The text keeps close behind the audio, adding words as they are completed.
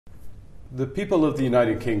The people of the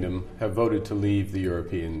United Kingdom have voted to leave the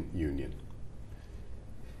European Union.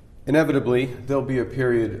 Inevitably, there'll be a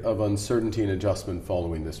period of uncertainty and adjustment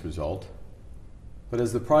following this result. But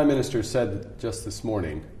as the Prime Minister said just this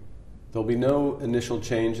morning, there'll be no initial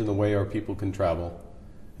change in the way our people can travel,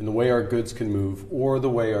 in the way our goods can move, or the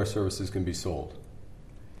way our services can be sold.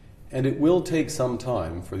 And it will take some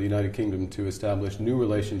time for the United Kingdom to establish new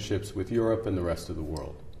relationships with Europe and the rest of the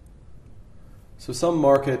world. So some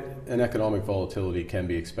market and economic volatility can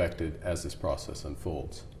be expected as this process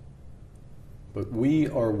unfolds. But we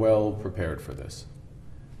are well prepared for this.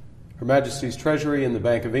 Her Majesty's Treasury and the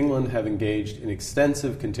Bank of England have engaged in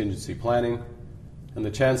extensive contingency planning, and the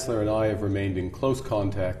Chancellor and I have remained in close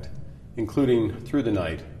contact, including through the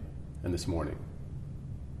night and this morning.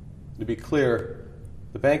 To be clear,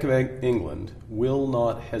 the Bank of England will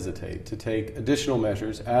not hesitate to take additional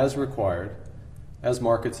measures as required, as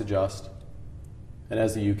markets adjust, and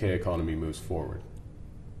as the UK economy moves forward.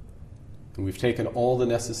 And we've taken all the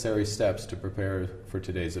necessary steps to prepare for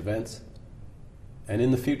today's events, and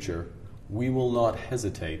in the future, we will not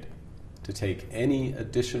hesitate to take any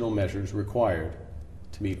additional measures required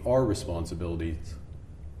to meet our responsibilities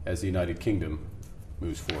as the United Kingdom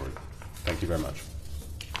moves forward. Thank you very much.